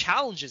Walton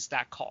challenges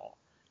that call.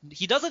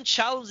 He doesn't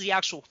challenge the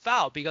actual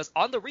foul because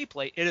on the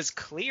replay it is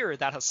clear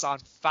that Hassan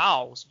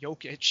fouls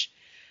Jokic,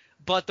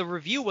 but the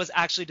review was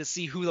actually to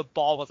see who the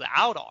ball was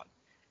out on,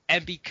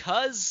 and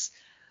because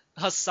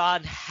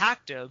Hassan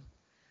hacked him,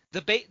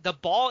 the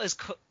ball is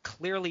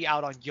clearly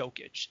out on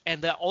Jokic,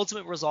 and the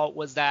ultimate result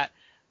was that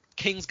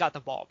Kings got the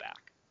ball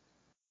back.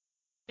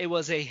 It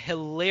was a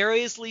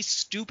hilariously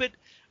stupid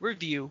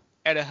review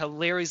and a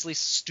hilariously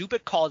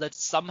stupid call that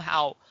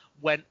somehow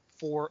went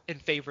in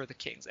favor of the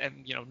Kings,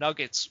 and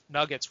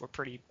Nuggets were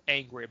pretty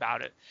angry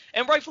about it,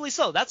 and rightfully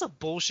so. That's a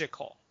bullshit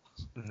call,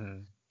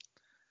 Mhm.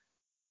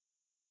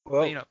 but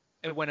Well,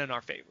 it went in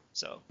our favor.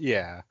 So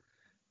yeah.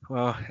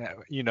 Well,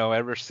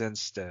 ever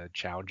since the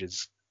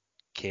challenges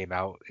came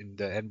out in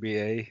the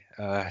NBA,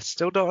 I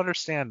still don't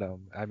understand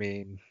them. I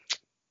mean,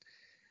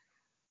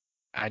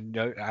 I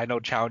know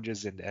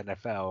challenges in the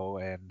NFL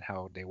and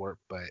how they work,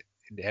 but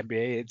in the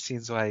NBA, it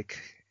seems like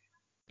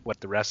what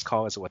the refs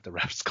call is what the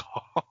refs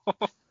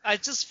call. I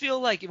just feel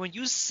like when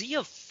you see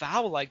a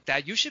foul like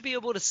that, you should be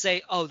able to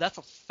say, "Oh, that's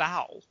a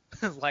foul."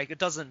 Like it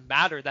doesn't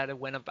matter that it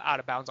went out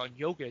of bounds on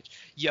Jokic.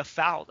 You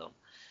fouled him.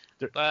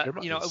 There But it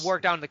must,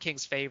 worked out in the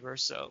Kings' favor.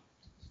 So,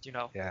 you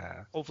know,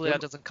 yeah, hopefully there,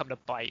 that doesn't come to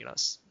bite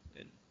us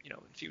in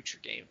future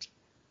games.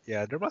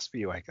 yeah, there must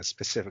be like a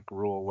specific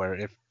rule where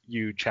if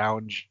you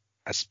challenge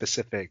a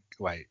specific,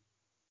 like,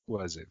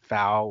 was it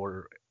foul,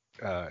 or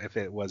if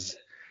it was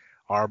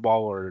our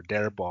ball or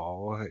their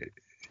ball,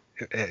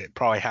 it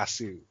probably has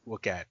to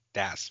look at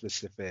that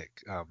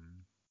specific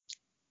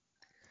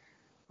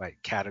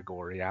like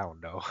category. I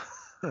don't know.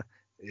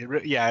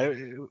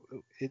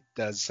 It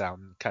does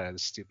sound kind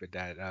of stupid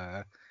that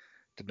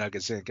the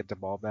Nuggets didn't get the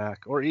ball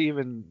back, or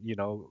even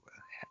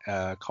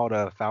called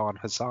a foul on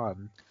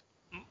Hassan.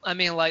 I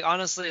mean, like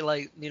honestly,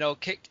 like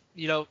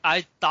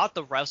I thought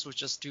the refs would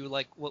just do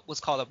like what was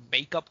called a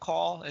makeup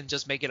call and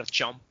just make it a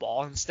jump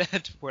ball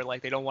instead, where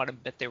like they don't want to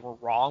admit they were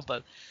wrong,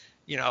 but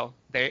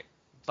they,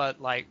 but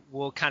like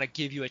we'll kind of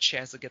give you a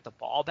chance to get the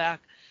ball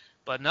back.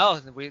 But no,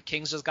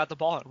 Kings just got the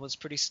ball. It was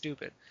pretty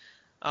stupid.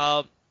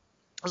 It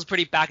was a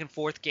pretty back and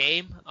forth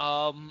game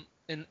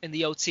in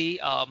the OT.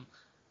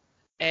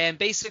 And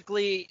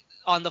basically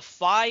on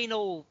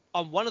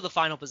one of the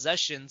final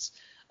possessions,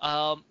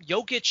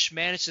 Jokic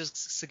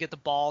manages to get the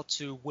ball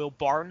to Will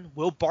Barton.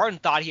 Will Barton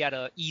thought he had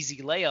an easy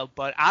layup,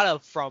 but out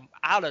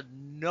of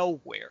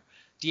nowhere,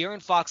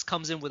 De'Aaron Fox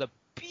comes in with a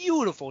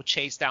beautiful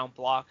chase down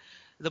block.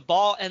 The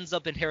ball ends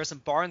up in Harrison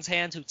Barnes'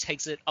 hands, who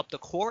takes it up the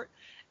court,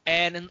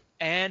 and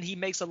he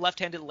makes a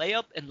left-handed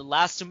layup. In the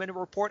last 2 minute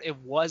report, it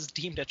was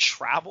deemed a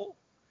travel,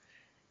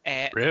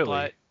 but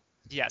Really?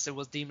 yes, it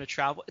was deemed a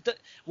travel.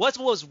 What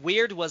was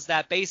weird was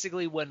that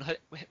basically when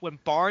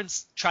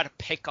Barnes tried to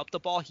pick up the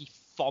ball, he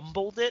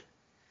fumbled it,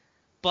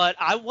 but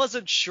I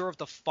wasn't sure if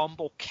the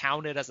fumble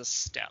counted as a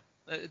step.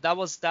 That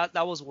was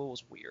what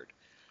was weird.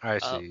 I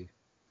Uh, see.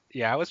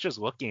 Yeah, I was just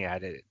looking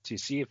at it to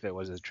see if it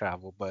was a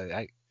travel, but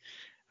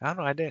I don't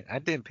know. I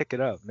didn't pick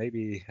it up.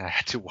 Maybe I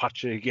had to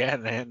watch it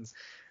again and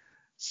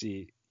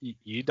see.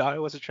 You thought it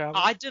was a travel?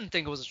 I didn't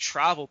think it was a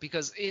travel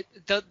because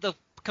the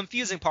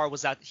confusing part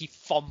was that he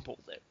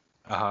fumbled it.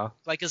 Uh-huh.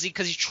 Like, because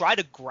he tried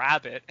to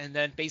grab it and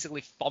then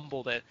basically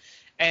fumbled it,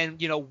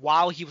 and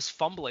while he was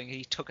fumbling,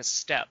 he took a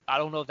step. I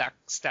don't know if that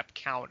step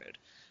counted,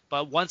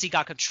 but once he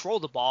got control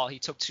of the ball, he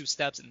took 2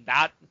 steps, and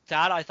that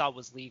I thought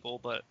was legal.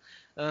 But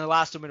in the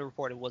last 2-minute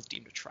report, it was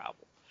deemed a travel.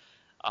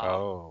 Um,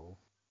 Oh.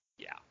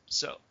 yeah.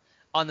 So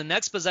on the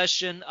next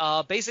possession,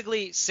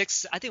 basically I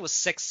think it was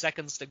 6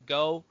 seconds to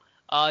go.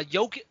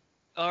 Jokic,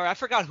 or I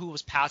forgot who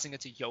was passing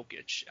it to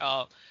Jokic.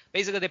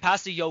 Basically they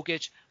passed to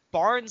Jokic.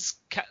 Barnes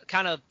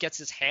kind of gets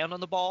his hand on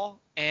the ball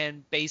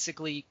and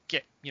basically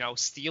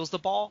steals the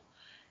ball,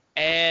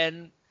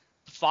 and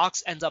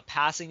Fox ends up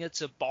passing it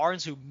to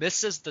Barnes, who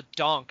misses the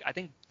dunk. I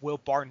think Will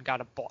Barton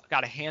got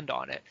a hand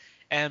on it,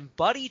 and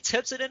Buddy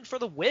tips it in for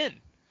the win.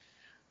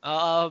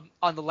 On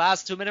the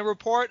last 2-minute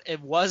report, it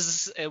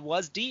was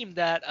deemed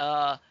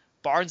that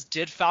Barnes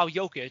did foul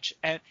Jokic,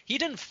 and he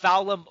didn't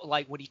foul him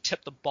like when he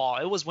tipped the ball.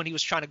 It was when he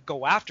was trying to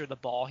go after the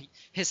ball.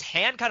 His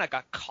hand kind of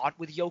got caught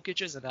with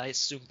Jokic's, and I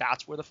assume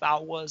that's where the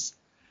foul was.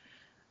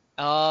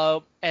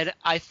 And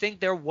I think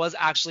there was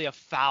actually a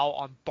foul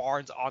on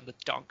Barnes on the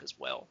dunk as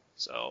well.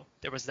 So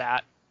there was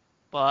that.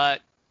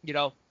 But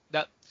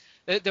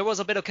that there was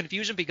a bit of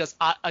confusion because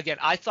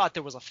I thought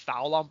there was a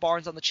foul on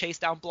Barnes on the chase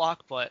down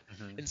block, but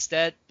Hmm.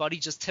 instead Buddy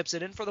just tips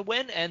it in for the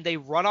win, and they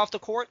run off the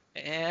court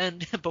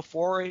and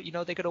before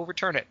they could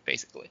overturn it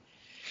basically.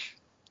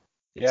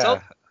 So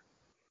Yeah.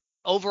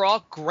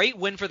 overall, great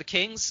win for the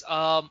Kings.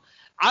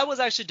 I was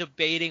actually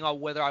debating on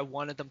whether I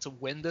wanted them to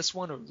win this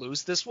one or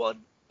lose this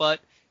one, but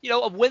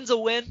a win's a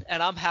win,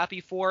 and I'm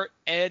happy for it.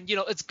 And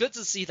it's good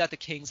to see that the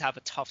Kings have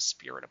a tough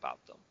spirit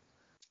about them.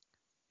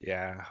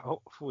 Yeah.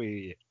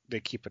 Hopefully they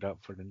keep it up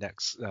for the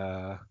next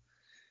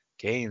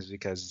games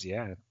because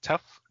yeah,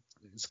 tough.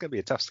 It's gonna be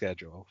a tough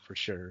schedule for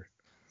sure.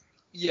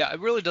 Yeah, it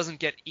really doesn't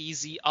get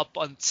easy up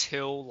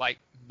until like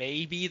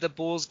maybe the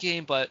Bulls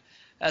game, but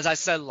as I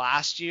said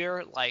last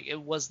year, like it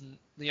wasn't,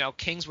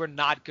 Kings were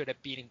not good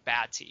at beating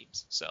bad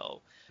teams.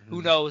 So who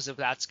Mhm. knows if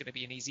that's going to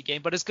be an easy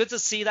game, but it's good to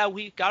see that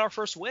we got our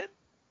first win.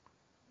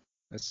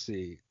 Let's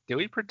see. Did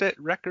we predict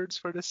records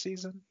for this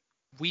season?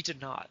 We did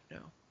not,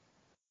 no.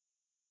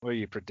 What do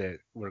you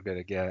predict we're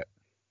gonna get?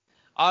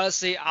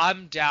 Honestly,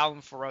 I'm down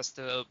for us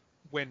to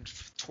win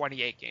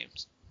 28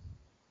 games.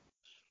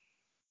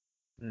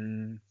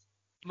 Mm,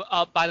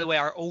 By the way,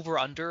 our over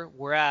under,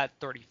 we're at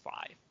 35.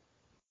 I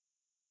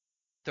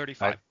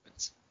 35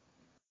 wins.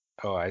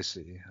 oh I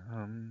see.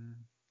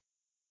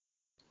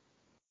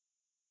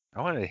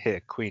 I want to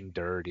hit Queen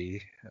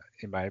Dirty,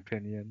 in my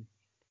opinion.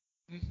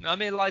 I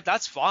mean, like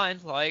that's fine.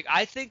 Like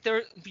I think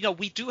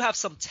we do have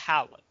some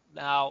talent.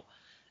 Now,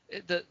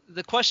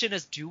 the question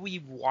is, do we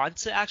want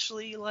to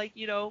actually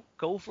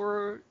go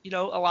for a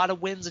lot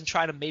of wins and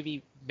try to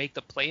maybe make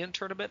the play-in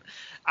tournament?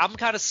 I'm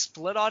kind of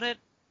split on it,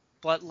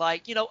 but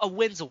a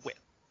win's a win.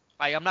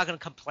 Like I'm not gonna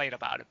complain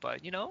about it,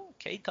 but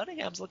Cade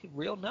Cunningham's looking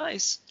real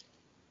nice.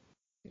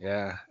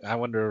 Yeah, I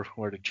wonder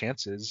what are the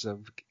chances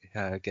of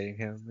getting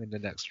him in the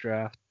next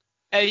draft.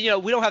 And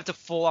we don't have to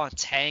full on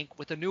tank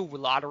with the new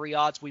lottery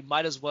odds. We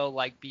might as well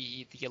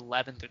be the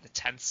 11th or the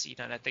 10th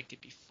seed, and I think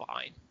it'd be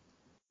fine.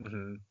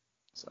 Hmm.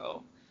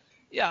 So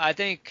yeah, I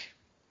think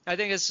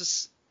it's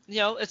just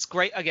it's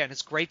great. Again,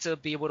 it's great to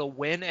be able to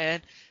win,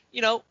 and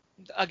you know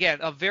again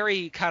a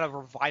very kind of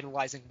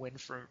revitalizing win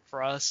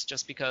for us,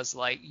 just because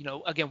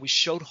again we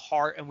showed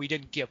heart and we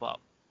didn't give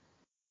up,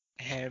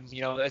 and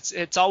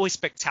it's always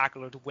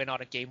spectacular to win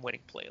on a game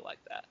winning play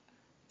like that.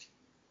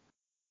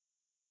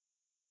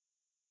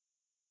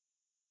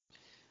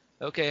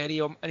 Okay,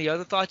 any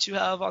other thoughts you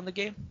have on the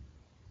game?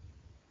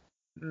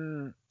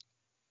 Mm,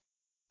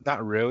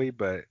 not really,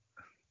 but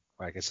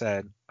like I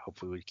said,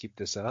 hopefully we keep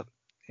this up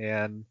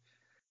and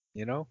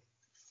you know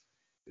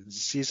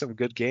see some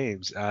good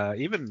games.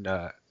 Even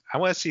I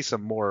want to see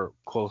some more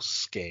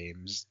close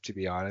games. To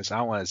be honest, I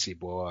don't want to see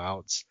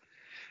blowouts.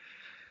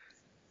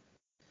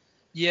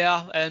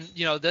 Yeah, and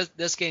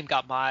this game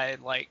got my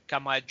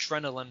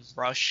adrenaline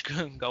rush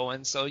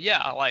going. So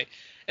yeah,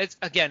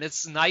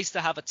 it's nice to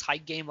have a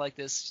tight game like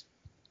this,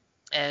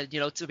 and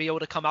to be able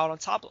to come out on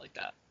top like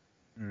that.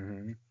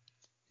 Hmm.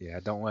 Yeah, I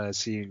don't want to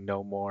see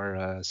no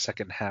more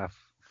second half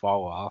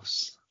fall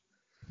offs.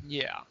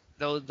 Yeah,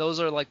 those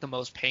are like the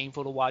most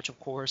painful to watch, of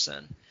course,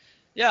 and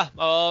yeah,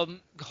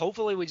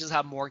 hopefully we just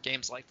have more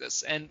games like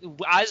this, and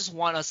I just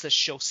want us to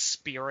show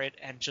spirit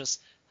and just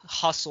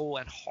hustle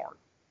and heart.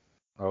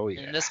 Oh And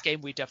in yeah, this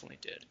game, we definitely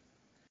did.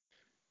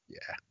 yeah,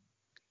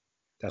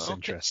 that's Okay,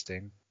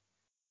 interesting.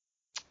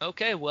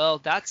 okay, well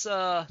that's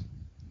all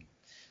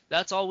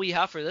we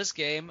have for this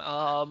game.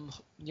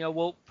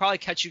 We'll probably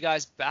catch you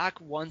guys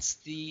back once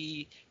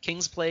the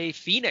Kings play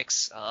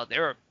Phoenix.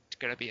 They're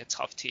gonna be a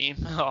tough team.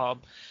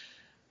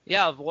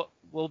 Yeah,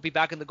 we'll be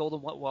back in the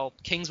Golden One. Well,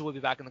 Kings will be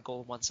back in the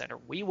Golden One Center.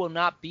 We will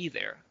not be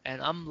there.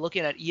 And I'm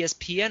looking at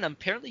ESPN.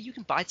 Apparently, you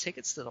can buy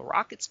tickets to the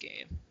Rockets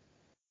game.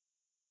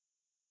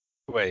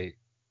 Wait,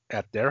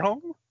 at their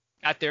home?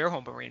 At their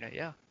home arena,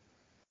 yeah.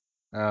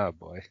 Oh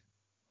boy.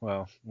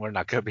 Well, we're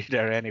not gonna be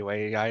there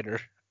anyway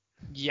either.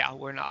 Yeah,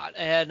 we're not.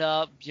 And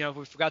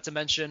we forgot to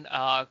mention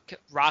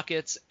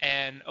Rockets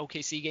and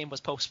OKC game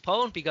was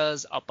postponed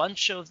because a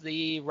bunch of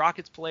the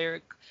Rockets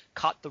player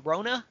caught the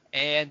Rona,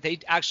 and they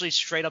actually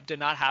straight up did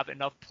not have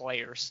enough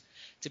players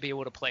to be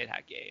able to play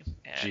that game.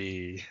 And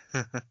Gee.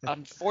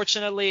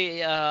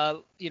 unfortunately,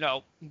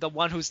 the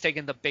one who's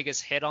taken the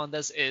biggest hit on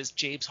this is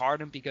James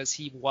Harden because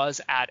he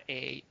was at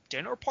a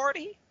dinner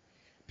party.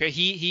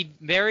 He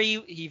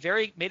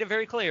very made it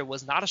very clear it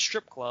was not a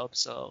strip club,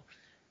 so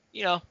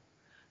you know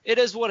it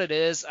is what it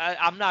is.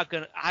 I'm not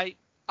gonna. I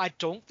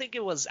don't think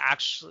it was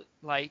actually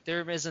like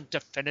there isn't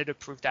definitive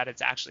proof that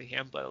it's actually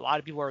him, but a lot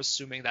of people are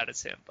assuming that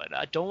it's him. But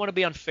I don't want to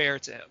be unfair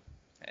to him,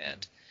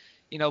 and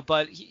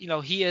but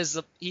he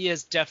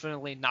is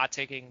definitely not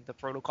taking the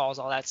protocols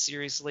all that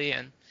seriously,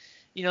 and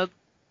you know,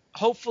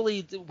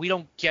 hopefully we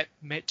don't get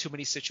too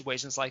many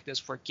situations like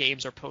this where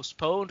games are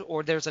postponed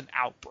or there's an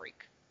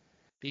outbreak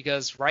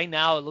because right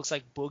now it looks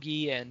like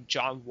Boogie and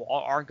John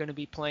Wall aren't going to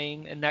be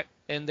playing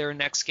in their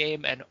next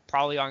game and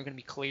probably aren't going to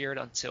be cleared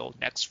until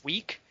next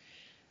week.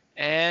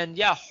 And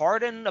yeah,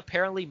 Harden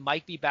apparently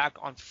might be back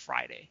on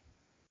Friday.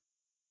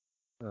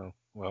 Oh,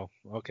 well,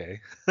 okay.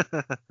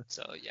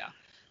 So yeah,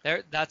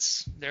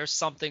 there's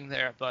something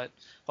there, but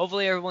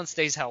hopefully everyone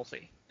stays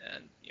healthy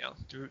and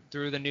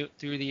through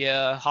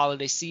the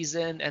holiday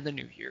season and the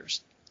New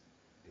Year's.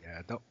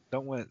 Yeah,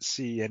 don't want to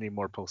see any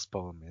more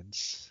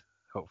postponements,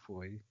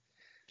 hopefully.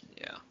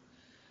 Yeah.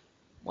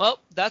 Well,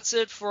 that's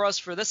it for us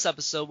for this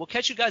episode. We'll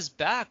catch you guys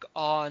back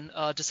on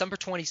December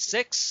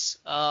 26th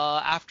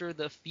after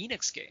the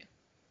Phoenix game.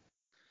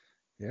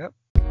 Yep.